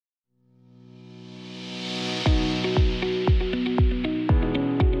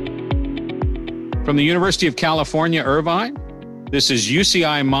From the University of California, Irvine, this is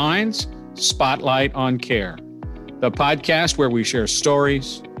UCI Minds Spotlight on Care, the podcast where we share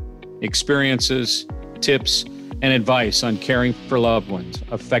stories, experiences, tips, and advice on caring for loved ones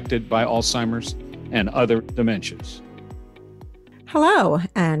affected by Alzheimer's and other dementias. Hello,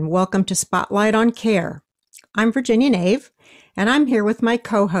 and welcome to Spotlight on Care. I'm Virginia Nave, and I'm here with my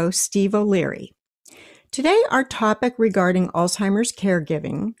co-host, Steve O'Leary. Today, our topic regarding Alzheimer's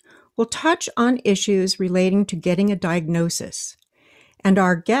caregiving will touch on issues relating to getting a diagnosis, and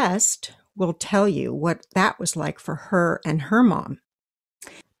our guest will tell you what that was like for her and her mom.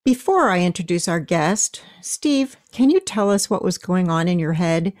 Before I introduce our guest, Steve, can you tell us what was going on in your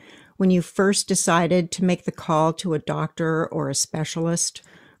head when you first decided to make the call to a doctor or a specialist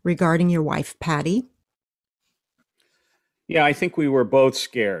regarding your wife, Patty? Yeah, I think we were both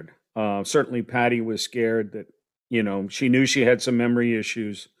scared. Certainly Patty was scared that, she knew she had some memory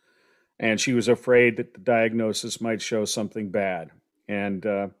issues and she was afraid that the diagnosis might show something bad. And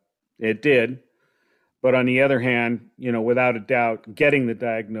it did. But on the other hand, without a doubt, getting the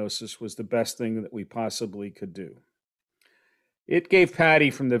diagnosis was the best thing that we possibly could do. It gave Patty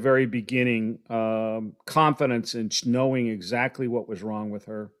from the very beginning confidence in knowing exactly what was wrong with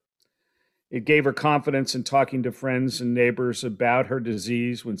her. It gave her confidence in talking to friends and neighbors about her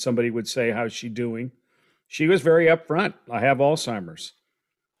disease when somebody would say, "How's she doing?" She was very upfront. "I have Alzheimer's."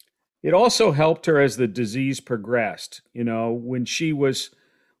 It also helped her as the disease progressed. When she was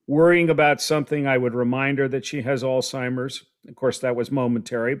worrying about something, I would remind her that she has Alzheimer's. Of course, that was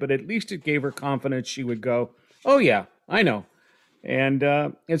momentary, but at least it gave her confidence. She would go, "Oh yeah, I know." And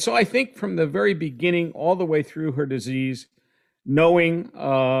so I think from the very beginning, all the way through her disease, knowing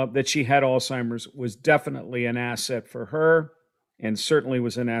that she had Alzheimer's was definitely an asset for her and certainly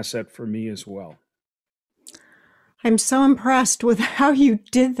was an asset for me as well. I'm so impressed with how you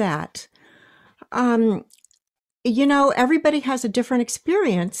did that. Everybody has a different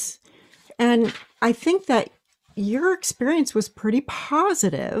experience. And I think that your experience was pretty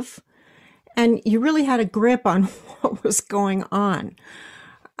positive and you really had a grip on what was going on.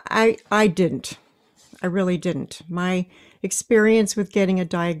 I didn't. I really didn't. My experience with getting a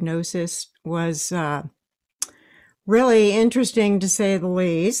diagnosis was really interesting to say the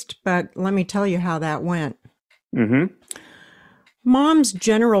least, but let me tell you how that went. Mm-hmm. Mom's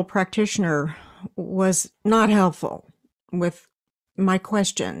general practitioner was not helpful with my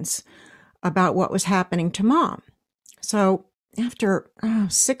questions about what was happening to Mom. So after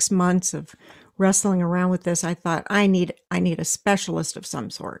 6 months of wrestling around with this, I thought I need a specialist of some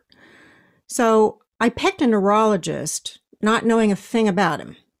sort. So I picked a neurologist, not knowing a thing about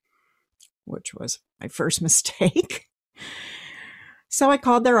him, which was my first mistake. So I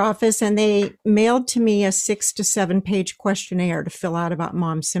called their office and they mailed to me a 6 to 7 page questionnaire to fill out about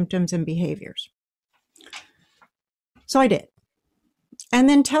Mom's symptoms and behaviors. So I did. And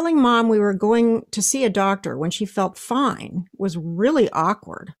then telling Mom we were going to see a doctor when she felt fine was really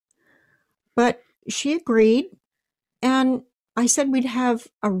awkward. But she agreed, and I said we'd have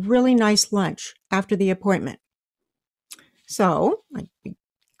a really nice lunch after the appointment. So I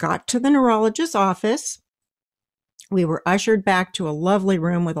got to the neurologist's office. We were ushered back to a lovely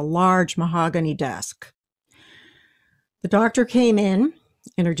room with a large mahogany desk. The doctor came in,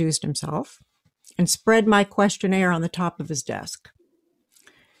 introduced himself, and spread my questionnaire on the top of his desk.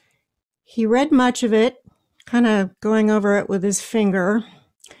 He read much of it, kind of going over it with his finger,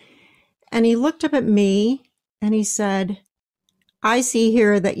 and he looked up at me and he said, "I see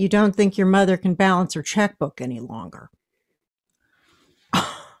here that you don't think your mother can balance her checkbook any longer."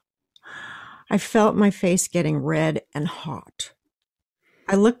 I felt my face getting red and hot.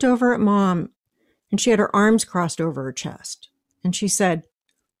 I looked over at Mom, and she had her arms crossed over her chest. And she said,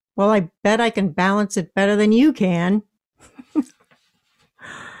 "Well, I bet I can balance it better than you can."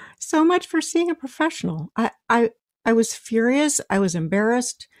 So much for seeing a professional. I was furious, I was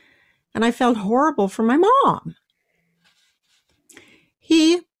embarrassed, and I felt horrible for my mom.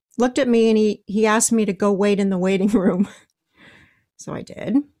 He looked at me and he asked me to go wait in the waiting room. So I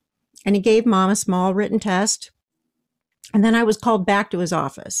did. And he gave Mom a small written test. And then I was called back to his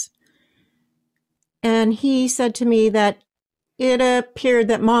office. And he said to me that it appeared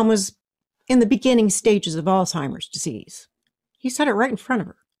that Mom was in the beginning stages of Alzheimer's disease. He said it right in front of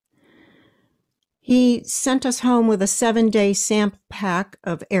her. He sent us home with a 7-day sample pack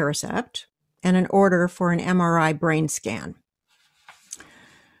of Aricept and an order for an MRI brain scan.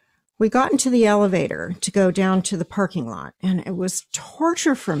 We got into the elevator to go down to the parking lot, and it was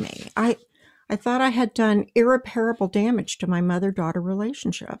torture for me. I thought I had done irreparable damage to my mother-daughter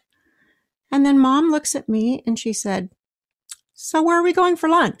relationship. And then Mom looks at me and she said, "So where are we going for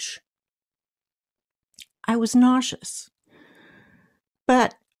lunch?" I was nauseous.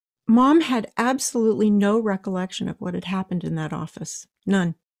 But Mom had absolutely no recollection of what had happened in that office.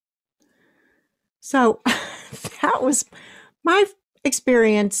 None. So that was my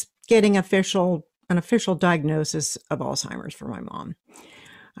experience getting an official diagnosis of Alzheimer's for my mom.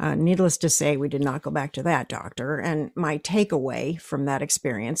 Needless to say, we did not go back to that doctor. And my takeaway from that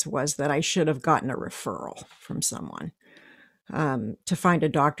experience was that I should have gotten a referral from someone to find a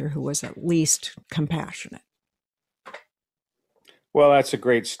doctor who was at least compassionate. Well, that's a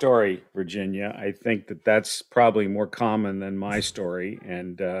great story, Virginia. I think that that's probably more common than my story,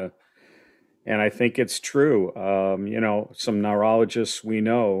 and I think it's true. Some neurologists we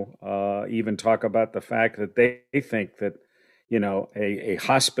know even talk about the fact that they think that a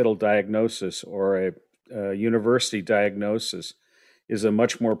hospital diagnosis or a university diagnosis is a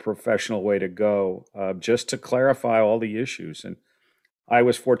much more professional way to go, just to clarify all the issues. And I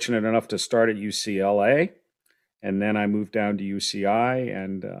was fortunate enough to start at UCLA. And then I moved down to UCI,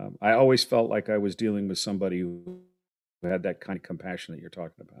 and I always felt like I was dealing with somebody who had that kind of compassion that you're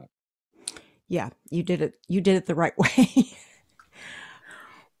talking about. Yeah, you did it. You did it the right way.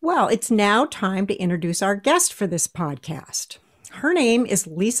 Well, it's now time to introduce our guest for this podcast. Her name is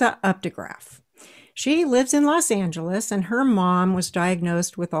Lisa Up de Graff. She lives in Los Angeles, and her mom was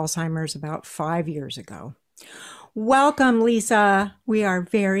diagnosed with Alzheimer's about 5 years ago. Welcome, Lisa. We are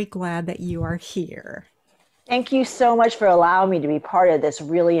very glad that you are here. Thank you so much for allowing me to be part of this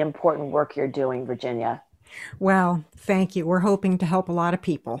really important work you're doing, Virginia. Well, thank you. We're hoping to help a lot of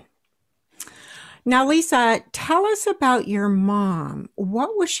people. Now, Lisa, tell us about your mom.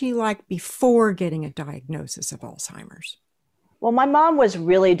 What was she like before getting a diagnosis of Alzheimer's? Well, my mom was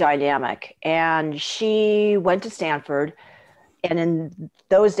really dynamic, and she went to Stanford. And in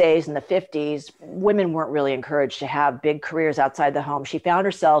those days, in the 50s, women weren't really encouraged to have big careers outside the home. She found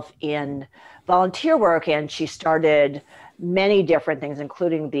herself in volunteer work, and she started many different things,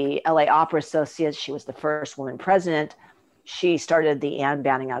 including the LA Opera Associates. She was the first woman president. She started the Anne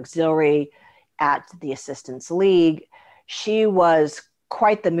Banning Auxiliary at the Assistants League. She was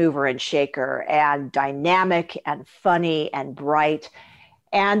quite the mover and shaker, and dynamic and funny and bright,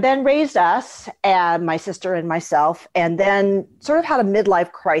 and then raised us, and my sister and myself, and then sort of had a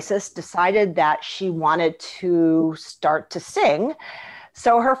midlife crisis, decided that she wanted to start to sing.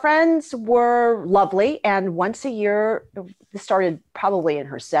 So her friends were lovely, and once a year, this started probably in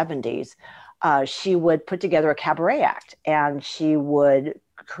her 70s, she would put together a cabaret act, and she would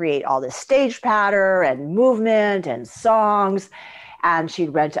create all this stage patter and movement and songs, and she'd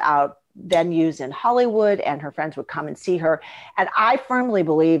rent out venues in Hollywood, and her friends would come and see her. And I firmly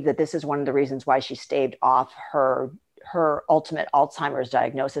believe that this is one of the reasons why she staved off her ultimate Alzheimer's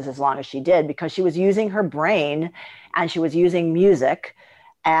diagnosis as long as she did, because she was using her brain and she was using music.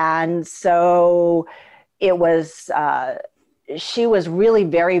 And so it was, she was really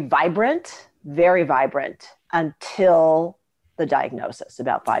very vibrant until the diagnosis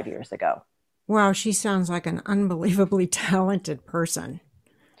about 5 years ago. Wow, she sounds like an unbelievably talented person.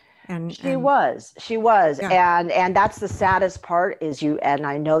 She was. Yeah. And that's the saddest part is and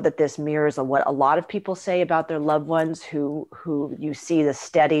I know that this mirrors what a lot of people say about their loved ones who you see the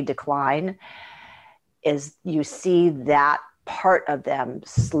steady decline, is you see that part of them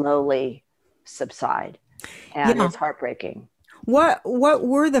slowly subside. And Yeah. it's heartbreaking. What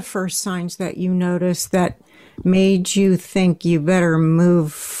were the first signs that you noticed that made you think you better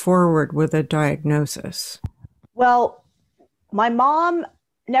move forward with a diagnosis? Well, my mom,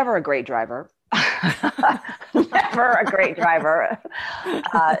 never a great driver. Never a great driver.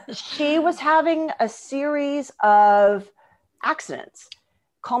 She was having a series of accidents,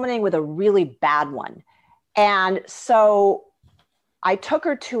 culminating with a really bad one. And so I took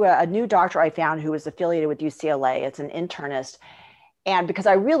her to a new doctor I found who was affiliated with UCLA. It's an internist. And because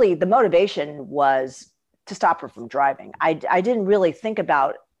the motivation was to stop her from driving. I didn't really think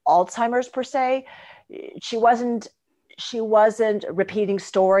about Alzheimer's per se. She wasn't repeating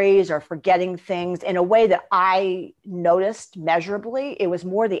stories or forgetting things in a way that I noticed measurably. It was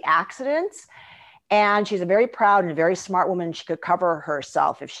more the accidents. And she's a very proud and very smart woman. She could cover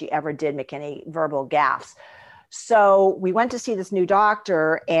herself if she ever did make any verbal gaffes. So we went to see this new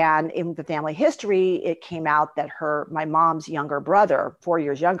doctor, and in the family history, it came out that my mom's younger brother, 4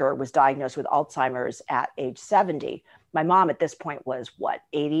 years younger, was diagnosed with Alzheimer's at age 70. My mom at this point was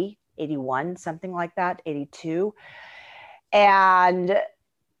 80, 81, something like that, 82. And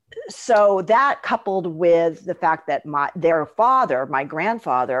so that, coupled with the fact that their father, my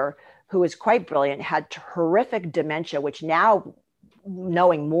grandfather, who was quite brilliant, had horrific dementia, which now,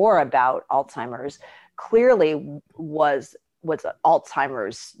 knowing more about Alzheimer's, clearly was an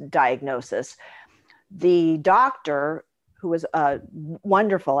Alzheimer's diagnosis. The doctor, who was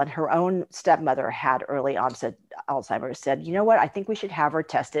wonderful, and her own stepmother had early onset Alzheimer's, said, you know what, I think we should have her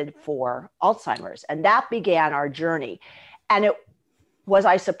tested for Alzheimer's. And that began our journey. And was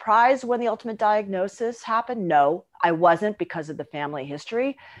I surprised when the ultimate diagnosis happened? No, I wasn't, because of the family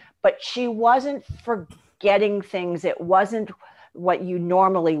history. But she wasn't forgetting things. It wasn't what you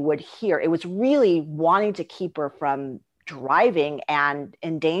normally would hear. It was really wanting to keep her from driving and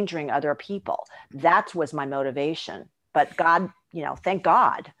endangering other people. That was my motivation. But God, thank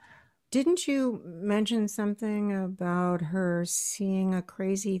God. Didn't you mention something about her seeing a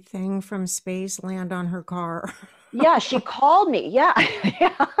crazy thing from space land on her car? Yeah, she called me. Yeah.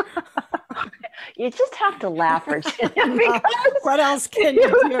 Yeah. You just have to laugh, Virginia, because what else can you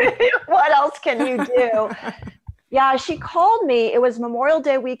do? What else can you do? Yeah, she called me. It was Memorial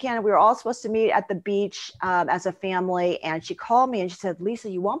Day weekend. We were all supposed to meet at the beach as a family. And she called me and she said, Lisa,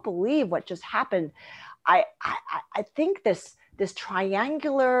 you won't believe what just happened. I think this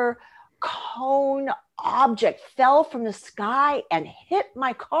triangular cone object fell from the sky and hit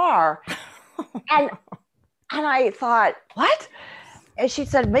my car. And I thought, what? And she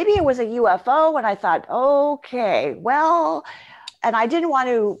said, maybe it was a UFO. And I thought, okay, well, and I didn't want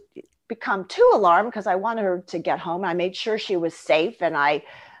to become too alarmed because I wanted her to get home. I made sure she was safe, and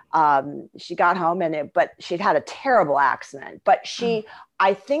she got home, but she'd had a terrible accident. But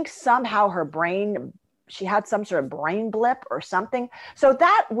I think somehow her brain, she had some sort of brain blip or something. So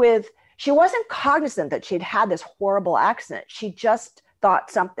she wasn't cognizant that she'd had this horrible accident. She just thought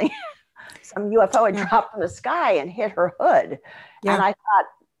some UFO had dropped from the sky and hit her hood. Yeah. And I thought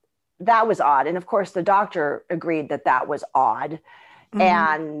that was odd. And of course, the doctor agreed that was odd. Mm-hmm.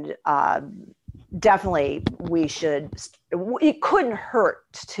 And definitely it couldn't hurt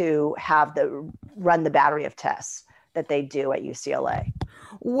to run the battery of tests that they do at UCLA.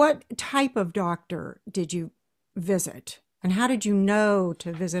 What type of doctor did you visit? And how did you know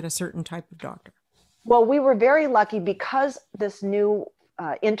to visit a certain type of doctor? Well, we were very lucky because this new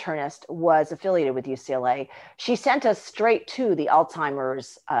internist was affiliated with UCLA. She sent us straight to the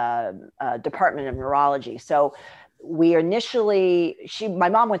Alzheimer's Department of Neurology. So we my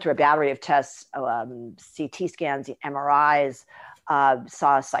mom went through a battery of tests, CT scans, MRIs,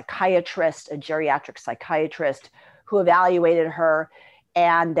 saw a psychiatrist, a geriatric psychiatrist who evaluated her,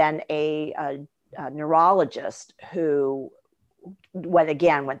 and then a neurologist who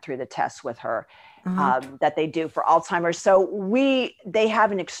went through the tests with her. That they do for Alzheimer's. So they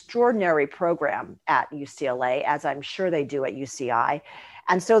have an extraordinary program at UCLA, as I'm sure they do at UCI.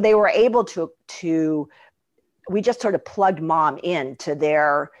 And so they were able to we just sort of plugged mom into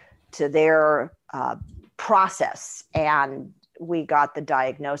their process, and we got the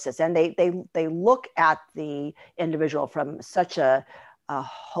diagnosis. And they look at the individual from such a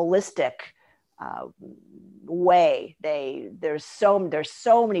holistic way. There's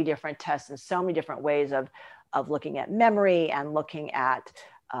so many different tests and so many different ways of looking at memory and looking at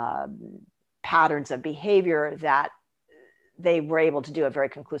patterns of behavior that they were able to do a very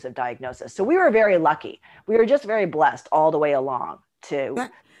conclusive diagnosis. So we were very lucky. We were just very blessed all the way along.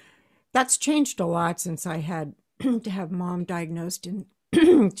 That's changed a lot since I had to have mom diagnosed in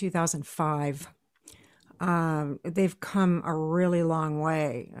 2005. They've come a really long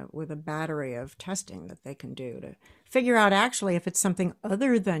way with a battery of testing that they can do to figure out actually if it's something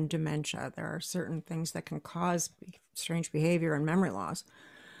other than dementia. There are certain things that can cause strange behavior and memory loss.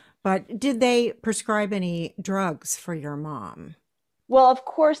 But did they prescribe any drugs for your mom? Well, of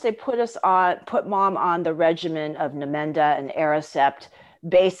course, they put mom on the regimen of Namenda and Aricept,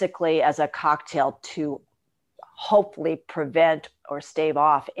 basically as a cocktail to hopefully prevent or stave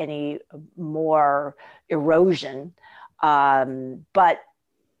off any more erosion. But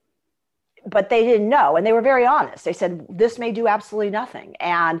they didn't know, and they were very honest. They said, this may do absolutely nothing.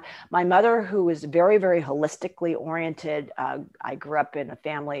 And my mother, who was very, very holistically oriented, I grew up in a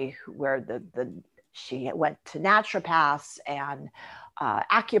family where she went to naturopaths and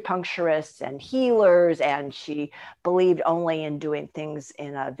acupuncturists and healers, and she believed only in doing things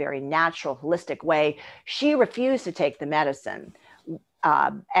in a very natural, holistic way. She refused to take the medicine.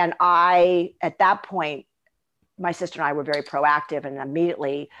 And at that point, my sister and I were very proactive, and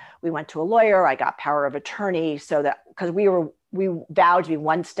immediately we went to a lawyer. I got power of attorney because we vowed to be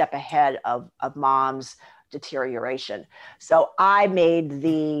one step ahead of mom's deterioration. So I made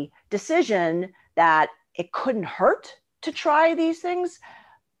the decision that it couldn't hurt to try these things.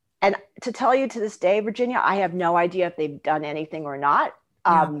 And to tell you, to this day, Virginia, I have no idea if they've done anything or not.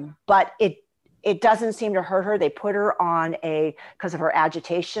 But it doesn't seem to hurt her. They put her on because of her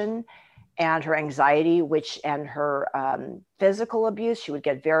agitation and her anxiety, and her physical abuse. She would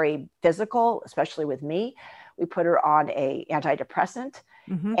get very physical, especially with me. We put her on a antidepressant.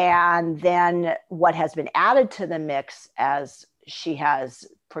 Mm-hmm. And then what has been added to the mix as she has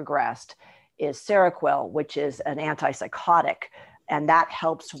progressed is Seroquel, which is an antipsychotic, and that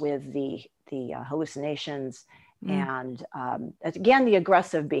helps with the hallucinations and again the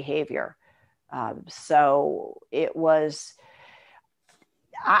aggressive behavior. So it was.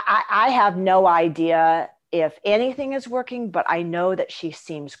 I have no idea if anything is working, but I know that she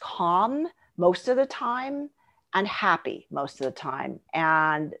seems calm most of the time and happy most of the time,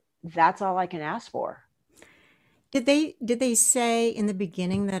 and that's all I can ask for. Did they say in the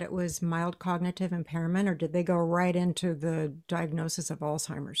beginning that it was mild cognitive impairment, or did they go right into the diagnosis of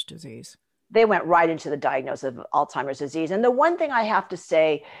Alzheimer's disease? They went right into the diagnosis of Alzheimer's disease. And the one thing I have to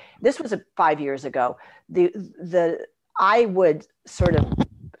say, this was 5 years ago, I would sort of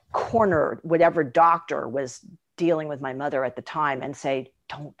corner whatever doctor was dealing with my mother at the time and say,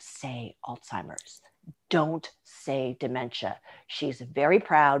 don't say Alzheimer's. Don't say dementia. She's very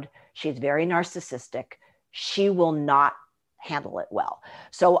proud. She's very narcissistic. She will not handle it well.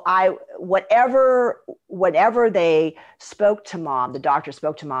 So whatever they spoke to mom, the doctor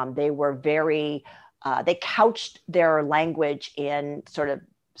spoke to mom, they were very, they couched their language in sort of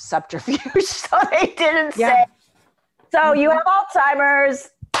subterfuge. So they didn't say, so you have Alzheimer's,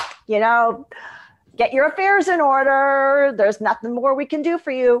 get your affairs in order. There's nothing more we can do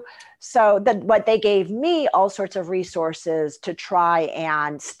for you. So what they gave me all sorts of resources to try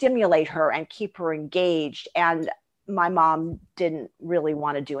and stimulate her and keep her engaged. And my mom didn't really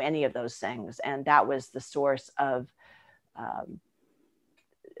want to do any of those things. And that was the source of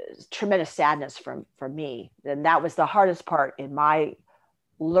tremendous sadness for me. And that was the hardest part in my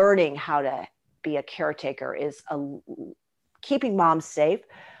learning how to be a caretaker, is keeping mom safe,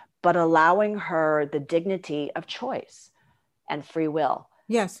 but allowing her the dignity of choice and free will.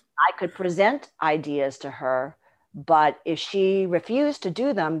 Yes. I could present ideas to her, but if she refused to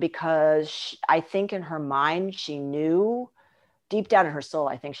do them, because I think in her mind, she knew, deep down in her soul,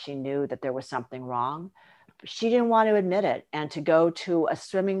 I think she knew that there was something wrong. She didn't want to admit it. And to go to a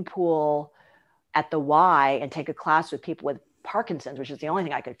swimming pool at the Y and take a class with people with Parkinson's, which is the only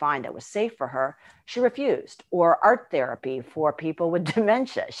thing I could find that was safe for her, she refused. Or art therapy for people with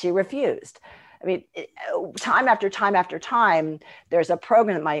dementia, she refused. I mean, time after time after time, there's a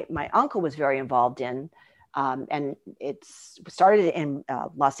program that my uncle was very involved in, and it's started in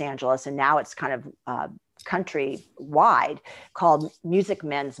Los Angeles, and now it's kind of country-wide, called Music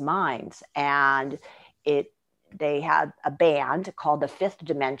Men's Minds. And they had a band called the Fifth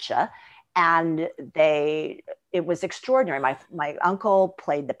Dementia, and it was extraordinary. My uncle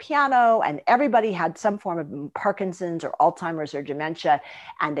played the piano, and everybody had some form of Parkinson's or Alzheimer's or dementia,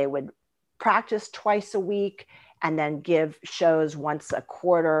 and they would practice twice a week and then give shows once a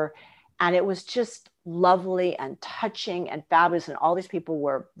quarter. And it was just lovely and touching and fabulous. And all these people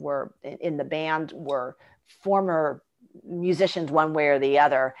were in the band were former musicians one way or the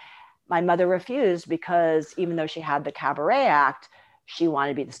other. My mother refused because even though she had the cabaret act, she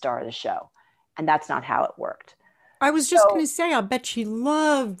wanted to be the star of the show. And that's not how it worked. I was just going to say, I bet she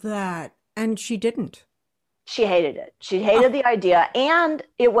loved that. And she didn't. She hated it. She hated the idea. And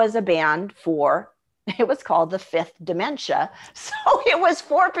it was a band it was called the Fifth Dementia. So it was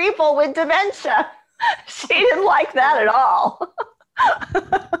 4 people with dementia. She didn't like that at all.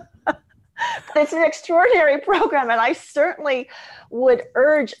 But it's an extraordinary program. And I certainly would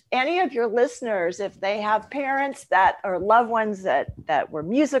urge any of your listeners, if they have parents or loved ones that were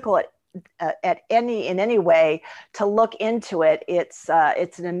musical in any way, to look into it. It's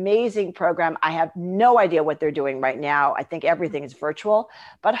an amazing program. I have no idea what they're doing right now. I think everything is virtual,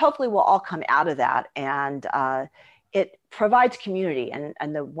 but hopefully we'll all come out of that. And it provides community.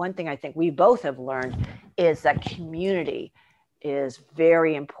 And the one thing I think we both have learned is that community is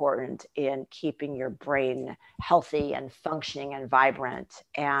very important in keeping your brain healthy and functioning and vibrant.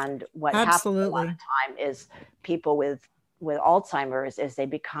 And what happens a lot of time is people with Alzheimer's is they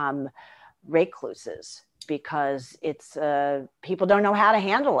become recluses, because it's people don't know how to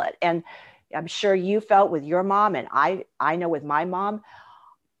handle it. And I'm sure you felt with your mom, and I know with my mom,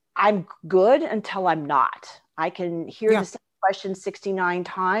 I'm good until I'm not. I can hear the same question 69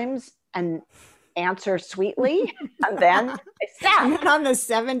 times and answer sweetly, and then and then on the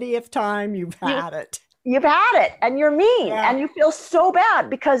 70th time, you've had it. You've had it, and you're mean, and you feel so bad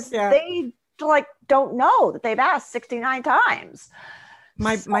because they don't know that they've asked 69 times.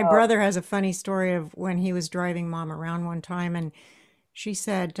 My brother has a funny story of when he was driving mom around one time, and she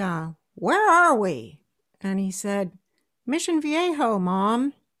said, "Where are we?" And he said, "Mission Viejo,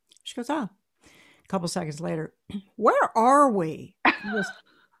 Mom." She goes, oh. A couple seconds later, where are we? He goes,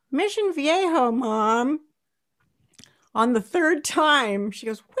 Mission Viejo, Mom. On the third time, she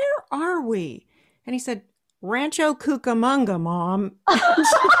goes, where are we? And he said, Rancho Cucamonga, Mom.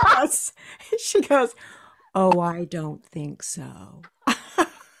 She goes, oh, I don't think so.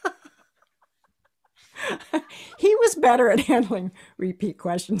 He was better at handling repeat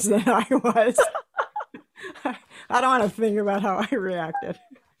questions than I was. I don't want to think about how I reacted.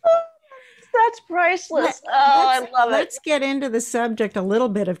 That's priceless. I love it. Let's get into the subject a little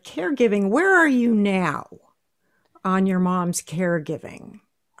bit of caregiving. Where are you now on your mom's caregiving?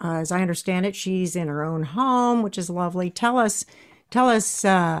 As I understand it, she's in her own home, which is lovely. Tell us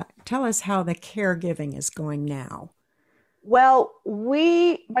how the caregiving is going now. Well,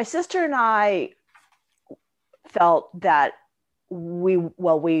 my sister and I felt that we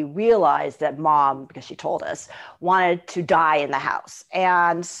realized that Mom, because she told us, wanted to die in the house.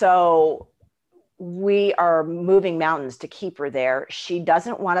 And so we are moving mountains to keep her there. She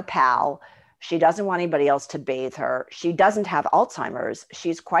doesn't want a pal. She doesn't want anybody else to bathe her. She doesn't have Alzheimer's.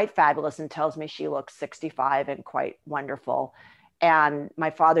 She's quite fabulous and tells me she looks 65 and quite wonderful. And my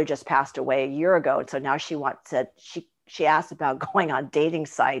father just passed away a year ago. And so now she asked about going on dating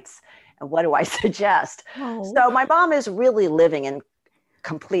sites and what do I suggest? Oh. So my mom is really living in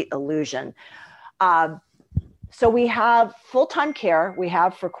complete illusion. So we have full-time care. We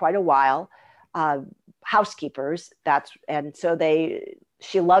have for quite a while, housekeepers.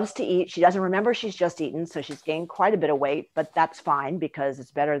 She loves to eat. She doesn't remember she's just eaten. So she's gained quite a bit of weight, but that's fine because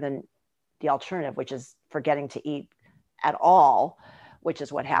it's better than the alternative, which is forgetting to eat at all, which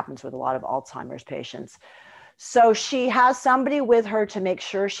is what happens with a lot of Alzheimer's patients. So she has somebody with her to make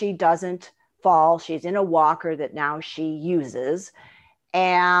sure she doesn't fall. She's in a walker that now she uses,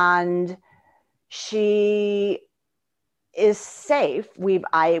 and she is safe.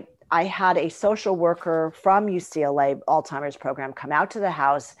 I had a social worker from UCLA Alzheimer's program come out to the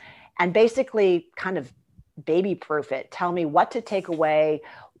house and basically kind of baby-proof it, tell me what to take away,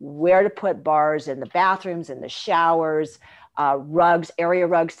 where to put bars in the bathrooms, in the showers, area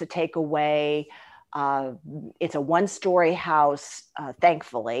rugs to take away. It's a one-story house,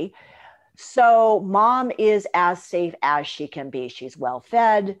 thankfully. So Mom is as safe as she can be. She's well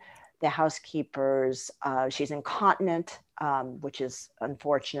fed. The housekeepers, she's incontinent, which is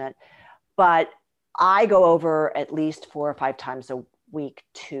unfortunate. But I go over at least 4 or 5 times a week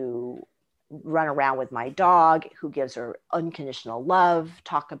to run around with my dog, who gives her unconditional love,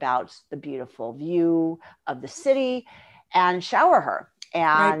 talk about the beautiful view of the city, and shower her.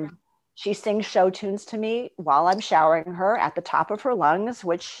 And right. She sings show tunes to me while I'm showering her at the top of her lungs,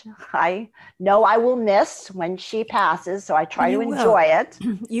 which I know I will miss when she passes. So I try to enjoy it.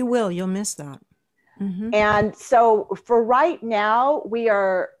 You will. You'll miss that. Mm-hmm. And so for right now, we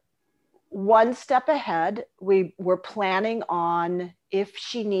are one step ahead. We're planning on if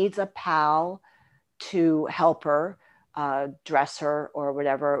she needs a pal to help her, dress her or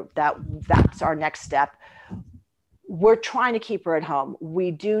whatever, that's our next step. We're trying to keep her at home.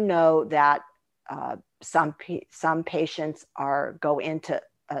 We do know that some patients go into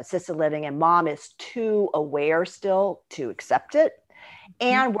assisted living, and Mom is too aware still to accept it.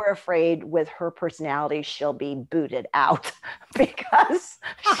 And we're afraid with her personality, she'll be booted out because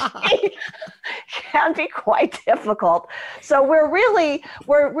she can be quite difficult. So we're really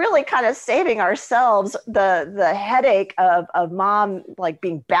kind of saving ourselves the headache of Mom like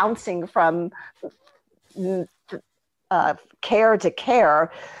being bouncing from care to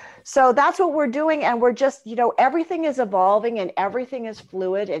care. So that's what we're doing. And we're just, everything is evolving and everything is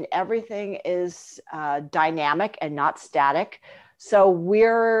fluid and everything is dynamic and not static. So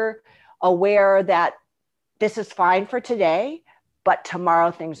we're aware that this is fine for today, but tomorrow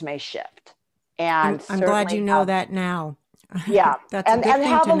things may shift. And I'm glad you know that now. Yeah. That's a good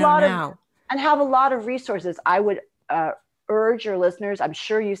thing to know now. And have a lot of resources. I would urge your listeners, I'm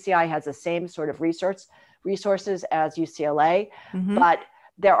sure UCI has the same sort of resources as UCLA, mm-hmm. but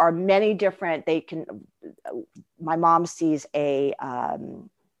there are many different, my mom sees a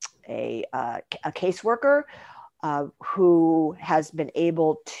caseworker who has been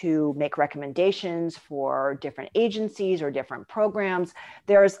able to make recommendations for different agencies or different programs.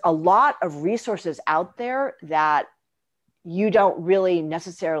 There's a lot of resources out there that you don't really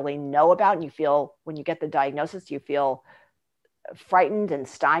necessarily know about. And you feel, when you get the diagnosis, you feel frightened and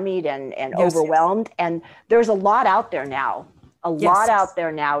stymied and yes, overwhelmed. Yes. And there's a lot out there now, lot out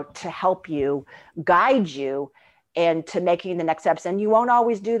there now to help you, guide you into making the next steps. And you won't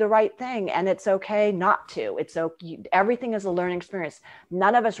always do the right thing. And it's okay not to. It's okay. Everything is a learning experience.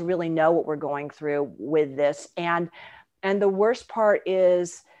 None of us really know what we're going through with this. And the worst part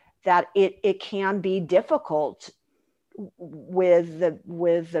is that it can be difficult with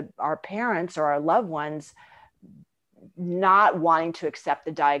our parents or our loved ones not wanting to accept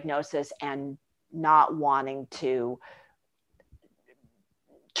the diagnosis and not wanting to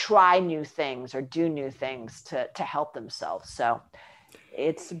try new things or do new things to help themselves. So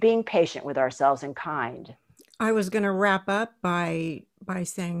it's being patient with ourselves and kind. I was going to wrap up by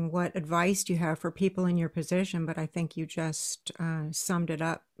saying what advice do you have for people in your position, but I think you just summed it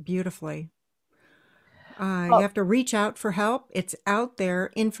up beautifully. You have to reach out for help. It's out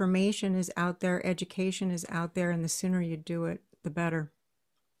there. Information is out there. Education is out there. And the sooner you do it, the better.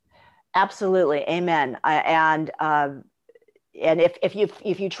 Absolutely. Amen. And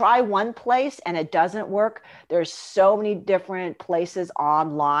if you try one place and it doesn't work, there's so many different places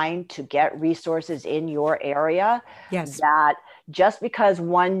online to get resources in your area. Yes. That just because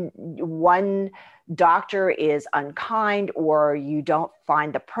one doctor is unkind or you don't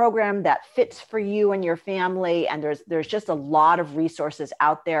find the program that fits for you and your family, and there's just a lot of resources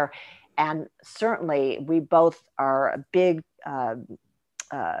out there. And certainly we both are big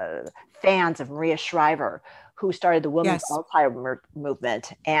fans of Maria Shriver, who started the Women's Alzheimer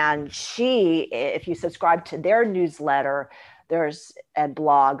movement. And she, if you subscribe to their newsletter and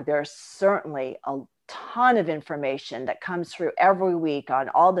blog, there's certainly a ton of information that comes through every week on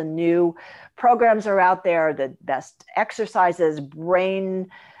all the new programs are out there, the best exercises, brain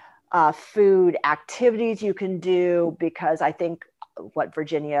food activities you can do. Because I think what,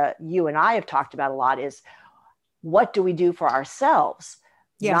 Virginia, you and I have talked about a lot is, what do we do for ourselves?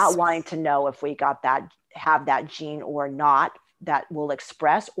 Yes. Not wanting to know if we have that gene or not, that will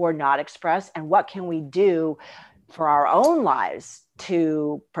express or not express, and what can we do for our own lives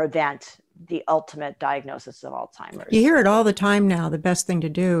to prevent the ultimate diagnosis of Alzheimer's. You hear it all the time now. The best thing to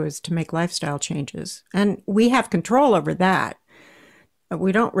do is to make lifestyle changes, and we have control over that.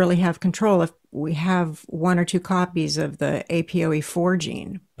 We don't really have control if we have one or two copies of the APOE4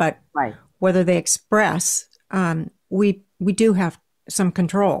 gene, but right. Whether they express, we do have some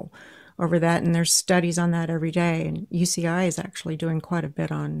control over that, and there's studies on that every day. And UCI is actually doing quite a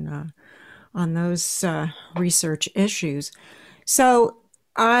bit on those research issues. So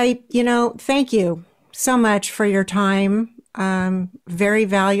thank you so much for your time. Very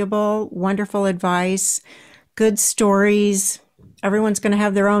valuable, wonderful advice, good stories. Everyone's going to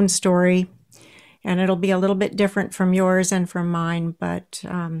have their own story, and it'll be a little bit different from yours and from mine, but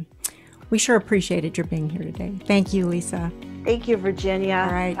we sure appreciated your being here today. Thank you, Lisa. Thank you, Virginia.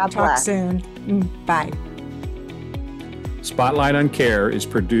 All right. Talk soon. Bye. Spotlight on Care is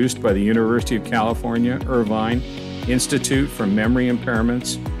produced by the University of California, Irvine Institute for Memory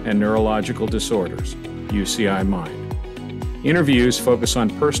Impairments and Neurological Disorders, UCI Mind. Interviews focus on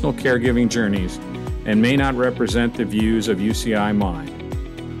personal caregiving journeys and may not represent the views of UCI Mind.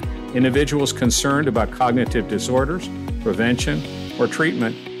 Individuals concerned about cognitive disorders, prevention, or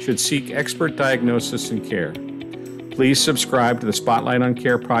treatment should seek expert diagnosis and care. Please subscribe to the Spotlight on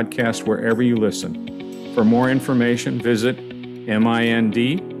Care podcast wherever you listen. For more information, visit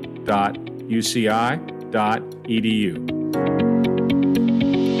mind.uci.edu.